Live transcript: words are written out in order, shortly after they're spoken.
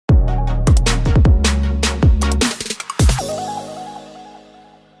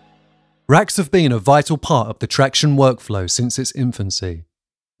Racks have been a vital part of the Traction workflow since its infancy.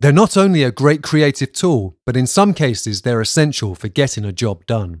 They're not only a great creative tool, but in some cases they're essential for getting a job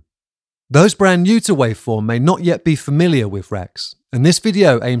done. Those brand new to Waveform may not yet be familiar with racks, and this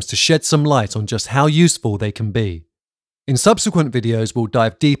video aims to shed some light on just how useful they can be. In subsequent videos, we'll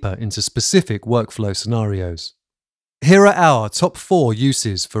dive deeper into specific workflow scenarios. Here are our top 4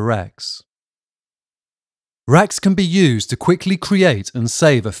 uses for racks. Racks can be used to quickly create and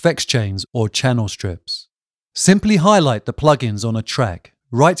save effects chains or channel strips. Simply highlight the plugins on a track,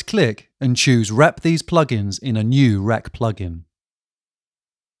 right-click and choose Wrap these plugins in a new rack plugin.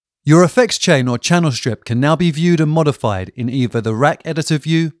 Your effects chain or channel strip can now be viewed and modified in either the Rack Editor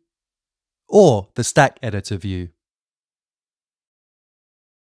view or the Stack Editor view.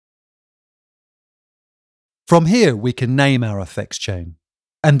 From here, we can name our effects chain,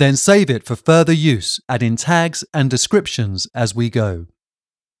 and then save it for further use, adding tags and descriptions as we go.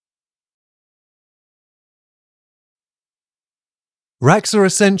 Racks are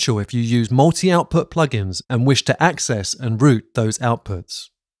essential if you use multi-output plugins and wish to access and route those outputs.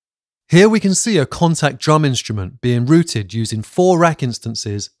 Here we can see a contact drum instrument being routed using 4 rack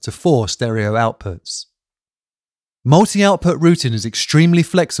instances to 4 stereo outputs. Multi-output routing is extremely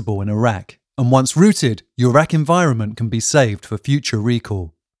flexible in a rack, and once routed, your rack environment can be saved for future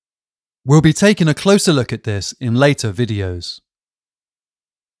recall. We'll be taking a closer look at this in later videos.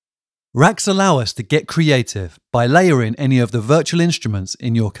 Racks allow us to get creative by layering any of the virtual instruments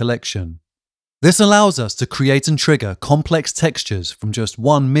in your collection. This allows us to create and trigger complex textures from just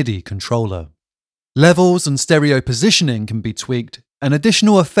one MIDI controller. Levels and stereo positioning can be tweaked, and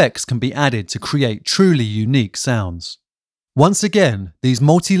additional effects can be added to create truly unique sounds. Once again, these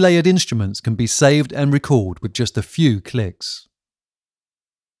multi-layered instruments can be saved and recalled with just a few clicks.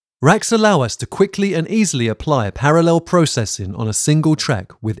 Racks allow us to quickly and easily apply parallel processing on a single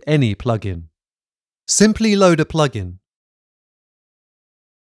track with any plugin. Simply load a plugin,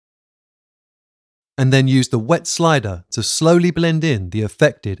 and then use the wet slider to slowly blend in the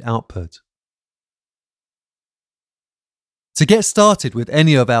affected output. To get started with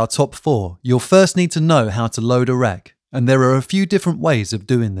any of our top 4, you'll first need to know how to load a rack, and there are a few different ways of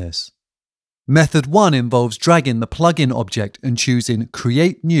doing this. Method 1 involves dragging the plugin object and choosing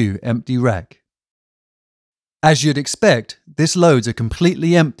Create New Empty Rack. As you'd expect, this loads a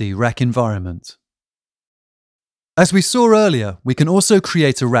completely empty rack environment. As we saw earlier, we can also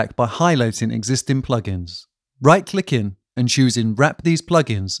create a rack by highlighting existing plugins, right-clicking and choosing Wrap these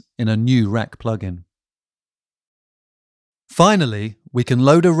plugins in a new rack plugin. Finally, we can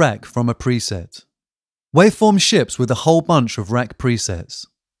load a rack from a preset. Waveform ships with a whole bunch of rack presets.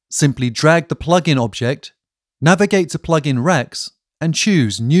 Simply drag the plugin object, navigate to Plugin Racks, and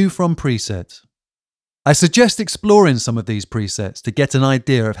choose New from Preset. I suggest exploring some of these presets to get an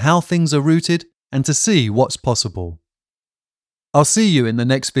idea of how things are routed and to see what's possible. I'll see you in the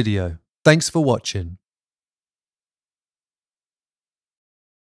next video. Thanks for watching.